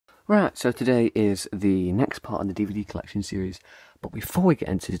Right, so today is the next part of the DVD collection series, but before we get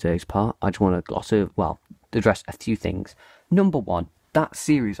into today's part, I just want to gloss over, address a few things. Number one, that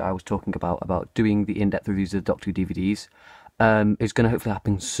series I was talking about doing the in-depth reviews of the Doctor Who DVDs, is going to hopefully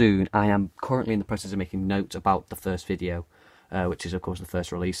happen soon. I am currently in the process of making notes about the first video, which is of course the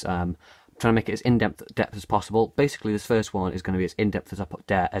first release. Trying to make it as in-depth as possible. Basically, this first one is going to be as in-depth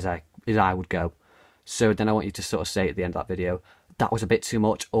as I would go. So then I want you to sort of say at the end of that video, that was a bit too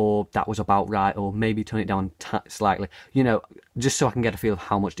much, or that was about right, or maybe turn it down slightly. You know, just so I can get a feel of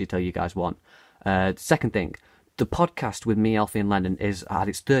how much detail you guys want. Second thing, the podcast with me, Alfie and Lennon, is at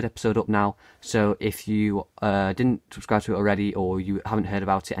its third episode up now. So if you didn't subscribe to it already, or you haven't heard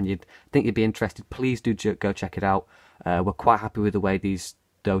about it and you think you'd be interested, please do go check it out. We're quite happy with the way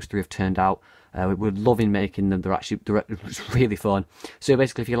those three have turned out. We're loving making them. It's really fun. So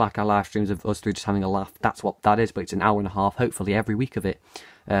basically, if you like our live streams of us three just having a laugh, that's what that is. But it's an hour and a half, hopefully every week of it.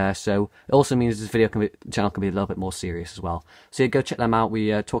 So it also means this channel can be a little bit more serious as well. So yeah, go check them out.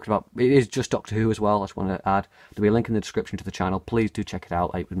 We talked about, it is just Doctor Who as well. I just want to add, there'll be a link in the description to the channel. Please do check it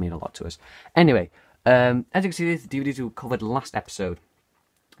out. It would mean a lot to us. Anyway, as you can see, the DVDs we covered last episode.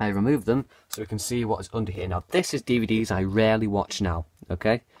 I removed them so we can see what is under here. Now, this is DVDs I rarely watch now,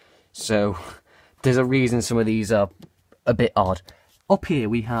 okay? So, there's a reason some of these are a bit odd. Up here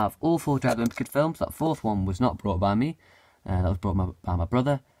we have all four Direct Limited films. That fourth one was not brought by me. That was brought by my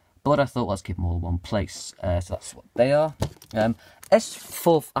brother. But I thought, let's keep them all in one place. So that's what they are. I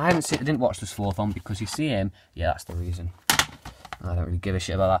didn't watch this fourth one because you see him. Yeah, that's the reason. I don't really give a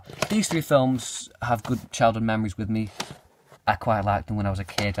shit about that. These three films have good childhood memories with me. I quite liked them when I was a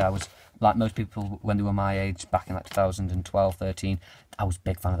kid. I was, like most people when they were my age, back in like 2012, 13, I was a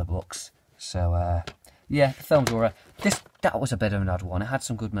big fan of the books. So, yeah, the films were... that was a bit of an odd one. It had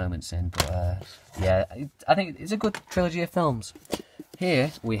some good moments in, but, yeah, I think it's a good trilogy of films.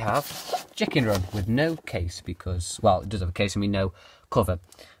 Here we have Chicken Run with no case because, well, it does have a case and we no cover.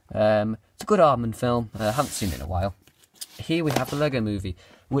 It's a good Aardman film. I haven't seen it in a while. Here we have the Lego Movie,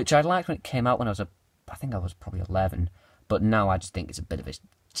 which I liked when it came out when I think I was probably 11. But now I just think it's a bit of a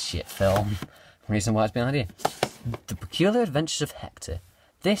shit film. Reason why it's been on here. The Peculiar Adventures of Hector.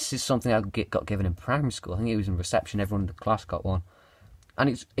 This is something I got given in primary school. I think it was in reception. Everyone in the class got one. And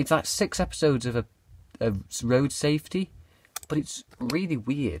it's like 6 episodes of road safety. But it's really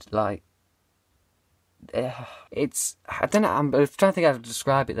weird. Like, I don't know. I'm trying to think how to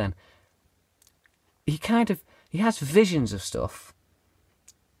describe it then. He has visions of stuff.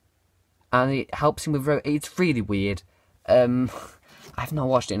 And it helps him with road. It's really weird. I've not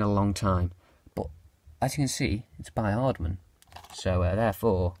watched it in a long time, but as you can see, it's by Aardman, so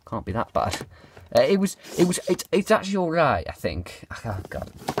therefore can't be that bad. It's actually all right, I think. Oh,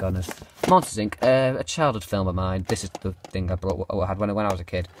 goodness. Monsters Inc. A childhood film of mine. This is the thing I had when I was a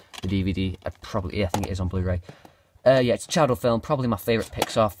kid. The DVD. I think it is on Blu-ray. Yeah, it's a childhood film. Probably my favourite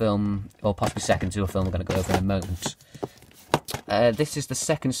Pixar film, or possibly second to a film I'm going to go over in a moment. This is the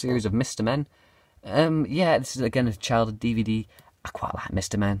second series of Mr. Men. Yeah, this is again a childhood DVD. I quite like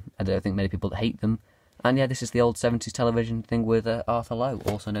Mr. Men. I don't think many people hate them. And yeah, this is the old 70s television thing with Arthur Lowe,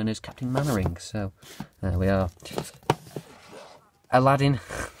 also known as Captain Mannering. So, there we are. Aladdin.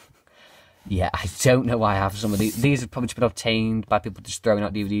 Yeah, I don't know why I have some of these. These have probably just been obtained by people just throwing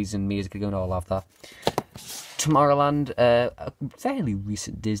out DVDs and me as a kid going, oh, I'll have that. Tomorrowland, a fairly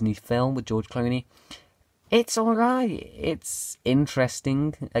recent Disney film with George Clooney. It's alright. It's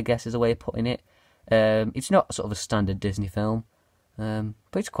interesting, I guess is a way of putting it. It's not sort of a standard Disney film,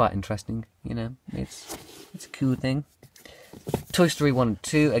 but it's quite interesting, you know, it's a cool thing. Toy Story 1 and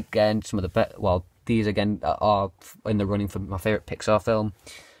 2, again, some of the best, well, these again are in the running for my favourite Pixar film,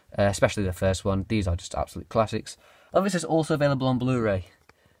 especially the first one. These are just absolute classics. Oh, this is also available on Blu-ray.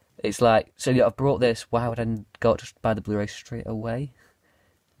 It's like, so yeah, I've brought this, why would I go to buy the Blu-ray straight away?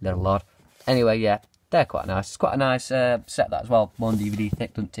 Little odd. Anyway, yeah. They're quite nice. It's quite a nice set, that as well. One DVD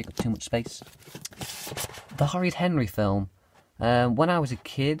thick, doesn't take up too much space. The Horrid Henry film. When I was a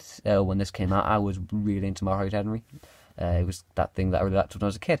kid, when this came out, I was really into my Horrid Henry. It was that thing that I really liked when I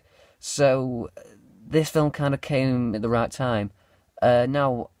was a kid. So, this film kind of came at the right time.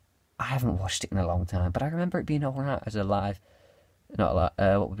 Now, I haven't watched it in a long time, but I remember it being alright as a live... Not alive,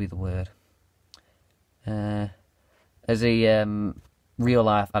 what would be the word? As a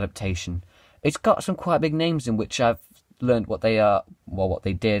real-life adaptation. It's got some quite big names in which I've learned what they are, well, what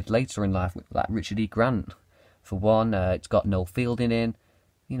they did later in life, like Richard E. Grant. For one, it's got Noel Fielding in,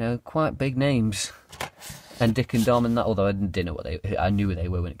 you know, quite big names. And Dick and Dom and that, although I didn't know I knew who they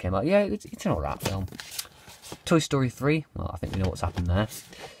were when it came out. Yeah, it's an alright film. Toy Story 3, well, I think we know what's happened there.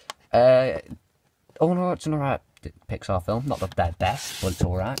 Oh no, it's an alright Pixar film. Not the best, but it's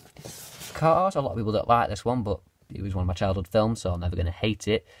alright. Cars, a lot of people don't like this one, but it was one of my childhood films, so I'm never going to hate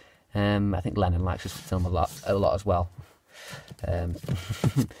it. I think Lennon likes this film a lot as well. I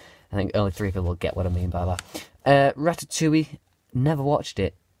think only 3 people will get what I mean by that. Ratatouille, never watched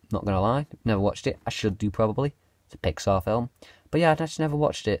it. Not going to lie, never watched it. I should do probably. It's a Pixar film. But yeah, I just never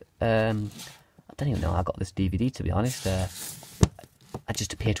watched it. I don't even know how I got this DVD, to be honest. I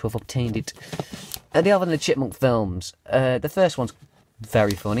just appear to have obtained it. The Alvin and the Chipmunk films. The first one's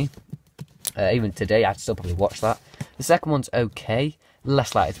very funny. Even today, I'd still probably watch that. The second one's okay.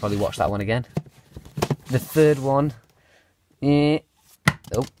 Less likely to probably watch that one again. The third one... Oh,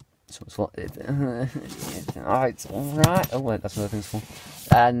 someone's fault. Alright, alright. Oh, wait, that's another thing's fault.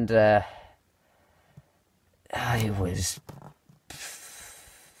 And, it was...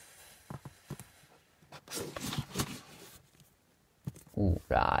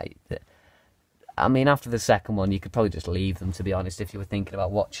 Alright. I mean, after the second one, you could probably just leave them, to be honest, if you were thinking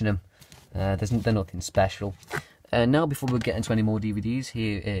about watching them. They're nothing special. Now, before we get into any more DVDs,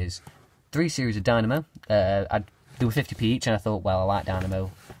 here is 3 series of Dynamo. They were 50p each, and I thought, well, I like Dynamo.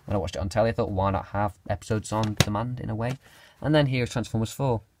 When I watched it on telly, I thought, why not have episodes on demand, in a way? And then here's Transformers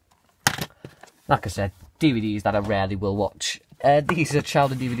 4. Like I said, DVDs that I rarely will watch. These are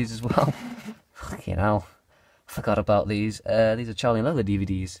childhood DVDs as well. Fucking hell. Forgot about these. These are Charlie and Lola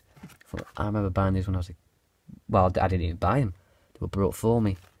DVDs. I remember buying these when I was well, I didn't even buy them. They were brought for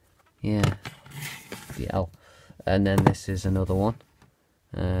me. Yeah. Yeah. And then this is another one.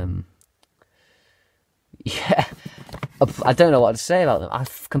 Yeah. I don't know what to say about them. I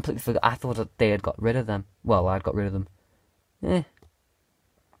completely forgot. I thought that they had got rid of them. Well, I'd got rid of them.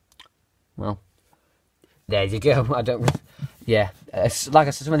 Well. There you go. I don't... Yeah. Like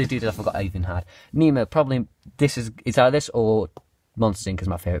I said, some of these DVDs I forgot I even had. Nemo, probably... It's either this or Monsters, Inc. is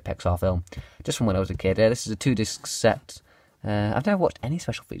my favourite Pixar film. Just from when I was a kid. This is a 2-disc set. I've never watched any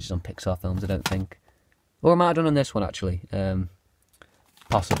special features on Pixar films, I don't think. Or I might have done on this one, actually.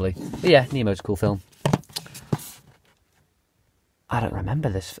 Possibly. But yeah, Nemo's a cool film. I don't remember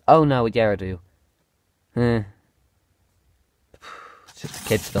this. Oh, no, yeah, I do. It's just a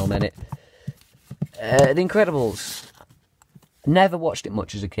kid's film, innit? The Incredibles. Never watched it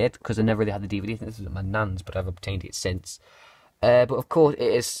much as a kid, because I never really had the DVD. I think this was at my nan's, but I've obtained it since. But of course,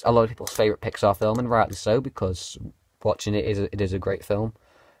 it is a lot of people's favourite Pixar film, and rightly so, because watching it is a great film.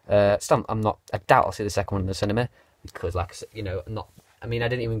 Still, I doubt I'll see the second one in the cinema, because, like I said, you know, I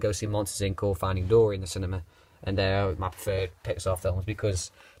didn't even go see Monsters, Inc. or Finding Dory in the cinema, and they're my preferred Pixar films,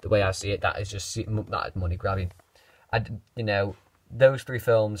 because the way I see it, that is money grabbing. Those 3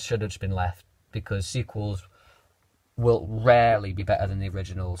 films should have just been left, because sequels will rarely be better than the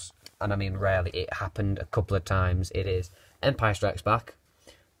originals, and I mean rarely. It happened a couple of times. It is Empire Strikes Back,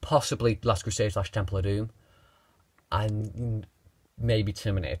 possibly Last Crusade / Temple of Doom, and maybe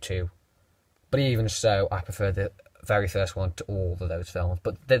Terminator 2. But even so, I prefer the very first one to all of those films.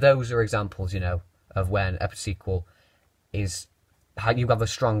 But those are examples, of when a sequel is... how you have a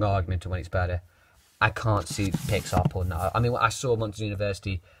strong argument to when it's better. I can't see Pixar pulling that out. I mean, I saw Monsters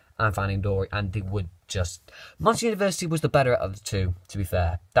University and Finding Dory, and they would just... Monsters University was the better out of the 2, to be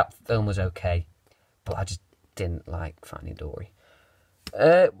fair. That film was okay, but I just didn't like Finding Dory.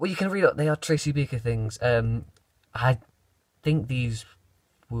 Well, you can read up. They are Tracy Beaker things. I think these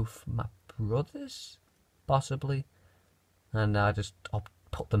were my brothers, possibly, and I'll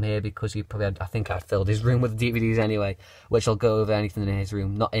put them here because I think I filled his room with DVDs anyway, which I'll go over anything in his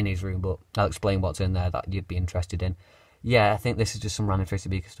room, not in his room, but I'll explain what's in there that you'd be interested in. Yeah, I think this is just some random Tracy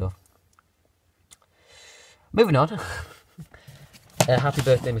Beaker stuff. Moving on. Happy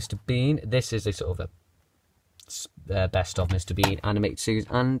Birthday, Mr. Bean. This is a sort of a best of Mr. Bean animated series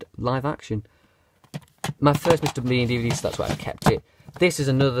and live action. My first Mr. Bean DVD, so that's why I kept it. This is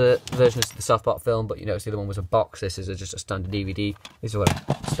another version of the South Park film, but you notice the other one was a box. This is just a standard DVD. This is what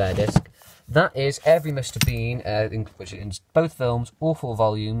a spare disc. That is every Mr. Bean, which is in both films, all 4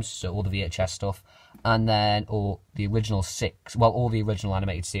 volumes, so all the VHS stuff, and then all the original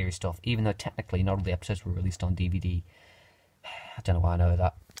animated series stuff, even though technically not all the episodes were released on DVD. I don't know why I know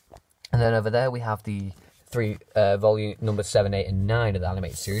that. And then over there we have the 3 volume number 7, 8, and 9 of the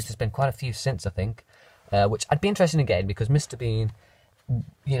animated series. There's been quite a few since, I think, which I'd be interested in getting, because Mr. Bean,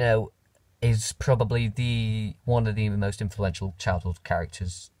 is probably one of the most influential childhood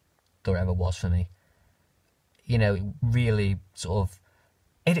characters there ever was for me. It really sort of...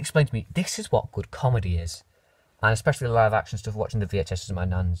 It explained to me, this is what good comedy is. And especially the live action stuff, watching the VHSs at my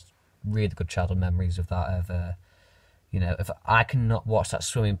nan's, really good childhood memories of that. If I cannot watch that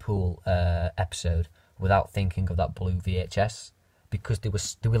swimming pool without thinking of that blue VHS, because they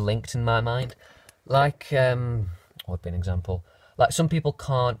were linked in my mind. like, what would be an example? Like, some people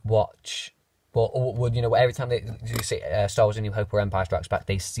can't watch, or would, you know, every time they see Star Wars: A New Hope or Empire Strikes Back,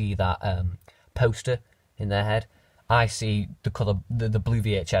 they see that poster in their head. I see the colour, the blue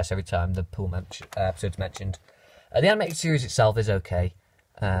VHS every time the pool episode's mentioned. The animated series itself is okay.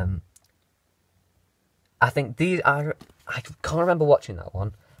 I think I can't remember watching that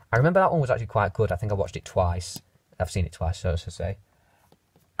one. I remember that one was actually quite good. I think I watched it twice. I've seen it twice, so to say.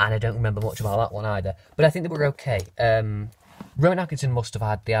 And I don't remember much about that one either. But I think they were okay. Rowan Atkinson must have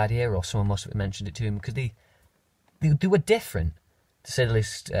had the idea, or someone must have mentioned it to him, because they were different, to say the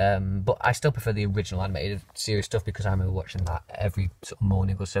least. But I still prefer the original animated series stuff, because I remember watching that every sort of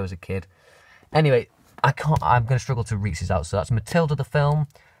morning or so as a kid. Anyway, I'm going to struggle to reach this out. So that's Matilda the film.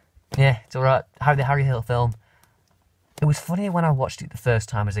 Yeah, it's alright. The Harry Hill film. It was funny when I watched it the first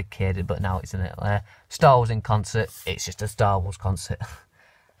time as a kid, but now it's in it. Star Wars in concert. It's just a Star Wars concert.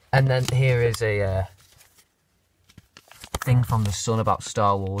 And then here is a thing from The Sun about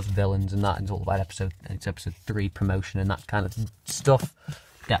Star Wars villains and that. It's all about episode 3 promotion and that kind of stuff.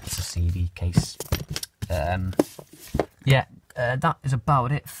 That's a CD case. Yeah, that is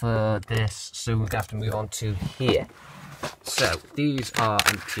about it for this. So we're going to have to move on to here. So these are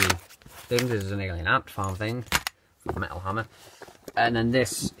empty things. This is an alien ant farm thing. Metal Hammer. And then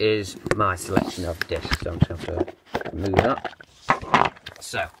this is my selection of discs. So I'm just going to have to remove that.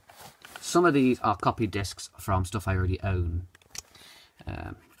 So, some of these are copy discs from stuff I already own,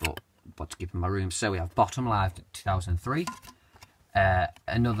 but to keep in my room. So we have Bottom Live 2003,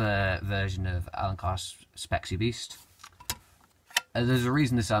 another version of Alan Carr's Spexy Beast. There's a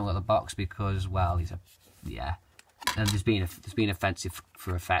reason this hasn't got the box, because, well, and there's been offensive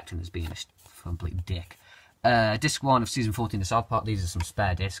for effect, and there's been a complete dick. Disc 1 of Season 14 of South Park. These are some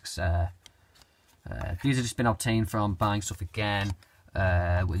spare discs. These have just been obtained from buying stuff again,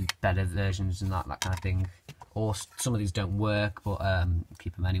 with better versions and that kind of thing. Or some of these don't work, but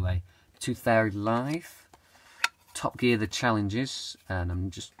keep them anyway. Tooth Fairy Live, Top Gear The Challenges, and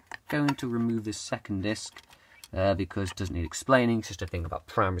I'm just going to remove this second disc because it doesn't need explaining. It's just a thing about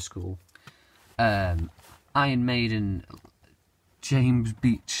primary school. Iron Maiden, James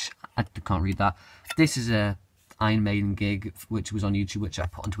Beach. I can't read that. This is a Iron Maiden gig which was on YouTube, which I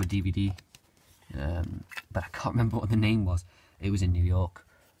put onto a DVD, but I can't remember what the name was. It was in New York,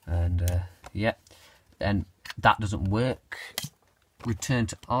 and yeah, and that doesn't work. Return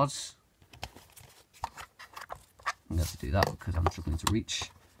to Oz. I'm going to have to do that because I'm struggling to reach.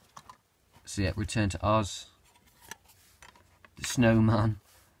 So yeah, Return to Oz, The Snowman,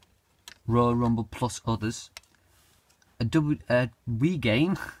 Royal Rumble plus others, a Wii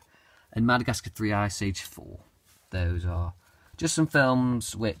game, and Madagascar 3 Ice Age 4. Those are just some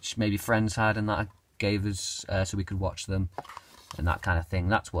films which maybe friends had and that I gave us so we could watch them and that kind of thing.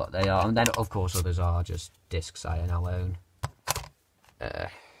 That's what they are. And then, of course, others are just discs I now own.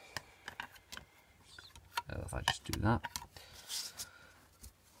 If I just do that.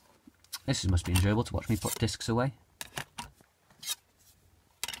 This must be enjoyable to watch me put discs away.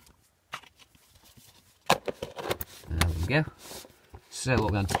 There we go. So,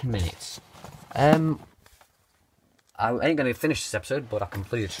 what we're on 10 minutes. I ain't going to finish this episode, but I can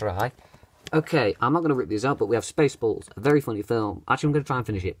please try. Okay, I'm not going to rip these out, but we have Spaceballs, a very funny film. Actually, I'm going to try and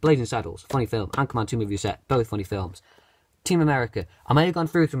finish it. Blazing Saddles, funny film. Anchorman 2 movie set, both funny films. Team America. I may have gone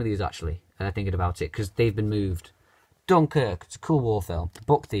through some of these, actually, thinking about it, because they've been moved. Dunkirk, it's a cool war film.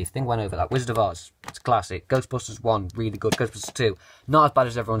 Book Thief, thing went over that. Wizard of Oz, it's a classic. Ghostbusters 1, really good. Ghostbusters 2, not as bad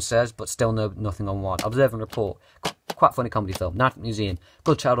as everyone says, but still nothing on 1. Observe and Report, quite funny comedy film. Night at the Museum,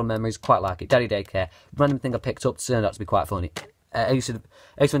 good childhood memories, quite like it. Daddy Daycare, random thing I picked up, turned out to be quite funny. Ace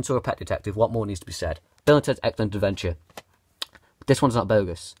Ventura, Pet Detective, what more needs to be said? Bill and Ted's Excellent Adventure. This one's not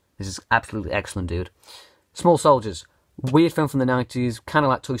bogus. This is absolutely excellent, dude. Small Soldiers, weird film from the 90s, kind of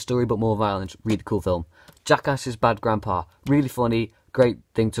like Toy Story, but more violent. Really cool film. Jackass's Bad Grandpa, really funny, great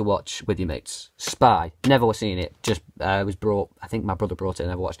thing to watch with your mates. Spy, never seen it, just was brought, I think my brother brought it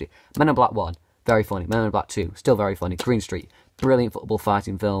and I never watched it. Men in Black 1, very funny. Men in Black 2, still very funny. Green Street, brilliant football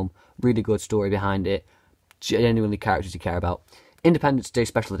fighting film, really good story behind it, genuinely characters you care about. Independence Day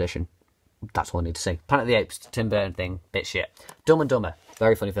Special Edition, that's all I need to say. Planet of the Apes, Tim Burton thing, bit shit. Dumb and Dumber,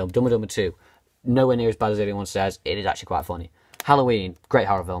 very funny film. Dumb and Dumber 2, nowhere near as bad as everyone says, it is actually quite funny. Halloween, great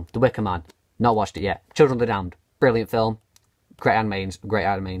horror film. The Wicker Man, not watched it yet. Children of the Damned, brilliant film. Great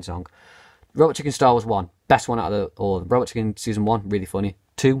animating song. Robot Chicken Star Wars 1, best one out of all of them. Robot Chicken Season 1, really funny.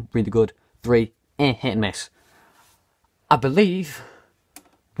 2, really good. 3, hit and miss. I believe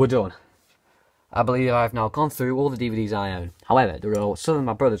we're done. I believe I've now gone through all the DVDs I own. However, there are some in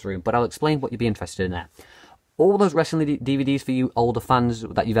my brother's room, but I'll explain what you'd be interested in there. all those wrestling DVDs for you older fans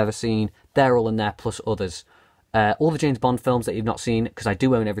that you've ever seen, they're all in there, plus others. All the James Bond films that you've not seen, because I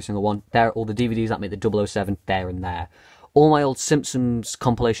do own every single one, they're all the DVDs that make the 007, they're in there. All my old Simpsons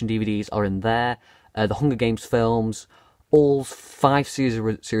compilation DVDs are in there. The Hunger Games films, all 5 series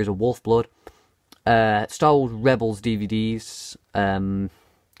of Wolf Blood, Star Wars Rebels DVDs.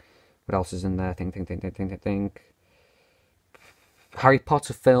 What else is in there? Think. Harry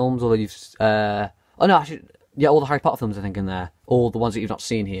Potter films, although you've... oh no, actually, yeah, all the Harry Potter films I think in there. All the ones that you've not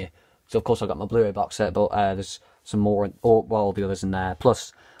seen here. So of course I've got my Blu-ray box set, but there's some more, all the others in there.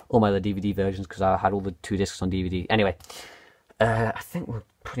 Plus all my other DVD versions, because I had all the 2 discs on DVD. Anyway, I think we're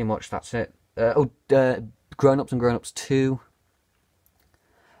pretty much, that's it. Grown Ups and Grown Ups 2.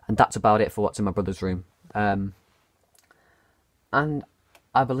 And that's about it for what's in my brother's room. And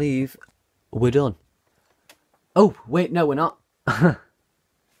I believe we're done. Oh, wait, no, we're not. Hang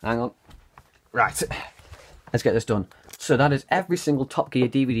on. Right. Let's get this done. So that is every single Top Gear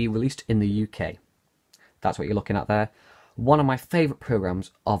DVD released in the UK. That's what you're looking at there. One of my favourite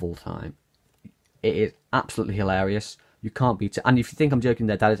programmes of all time. It is absolutely hilarious. You can't beat it. And if you think I'm joking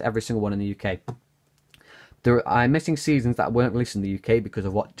there, that is every single one in the UK. I'm missing seasons that weren't released in the UK because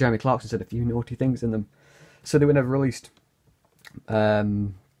of what Jeremy Clarkson said, a few naughty things in them. So they were never released.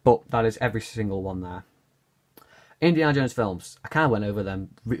 But that is every single one there. Indiana Jones films. I kind of went over them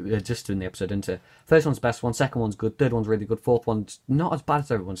just in the episode, didn't I? First one's the best one, second one's good, third one's really good, fourth one's not as bad as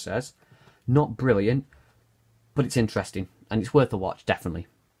everyone says. Not brilliant, but it's interesting. And it's worth a watch, definitely.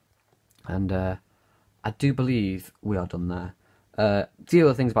 And I do believe we are done there. A few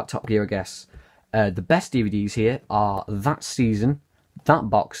other things about Top Gear, I guess. The best DVDs here are that season,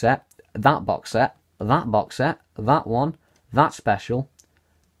 that box set, that box set, that box set, that one, that special,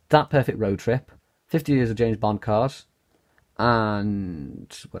 that perfect road trip, 50 Years of James Bond cars,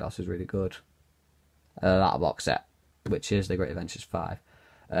 and what else is really good? That box set, which is The Great Adventures 5.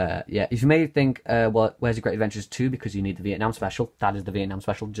 Yeah, if you may think, well, where's The Great Adventures 2? Because you need the Vietnam special. That is the Vietnam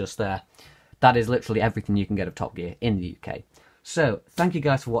special just there. That is literally everything you can get of Top Gear in the UK. So, thank you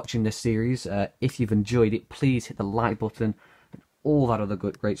guys for watching this series. If you've enjoyed it, please hit the like button. All that other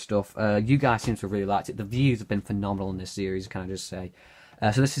great stuff. You guys seem to have really liked it. The views have been phenomenal in this series, can I just say.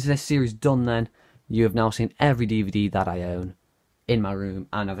 So this is this series done then. You have now seen every DVD that I own in my room,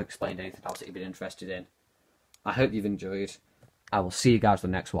 and I've explained anything else that you've been interested in. I hope you've enjoyed. I will see you guys for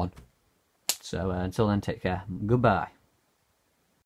the next one. So until then, take care. Goodbye.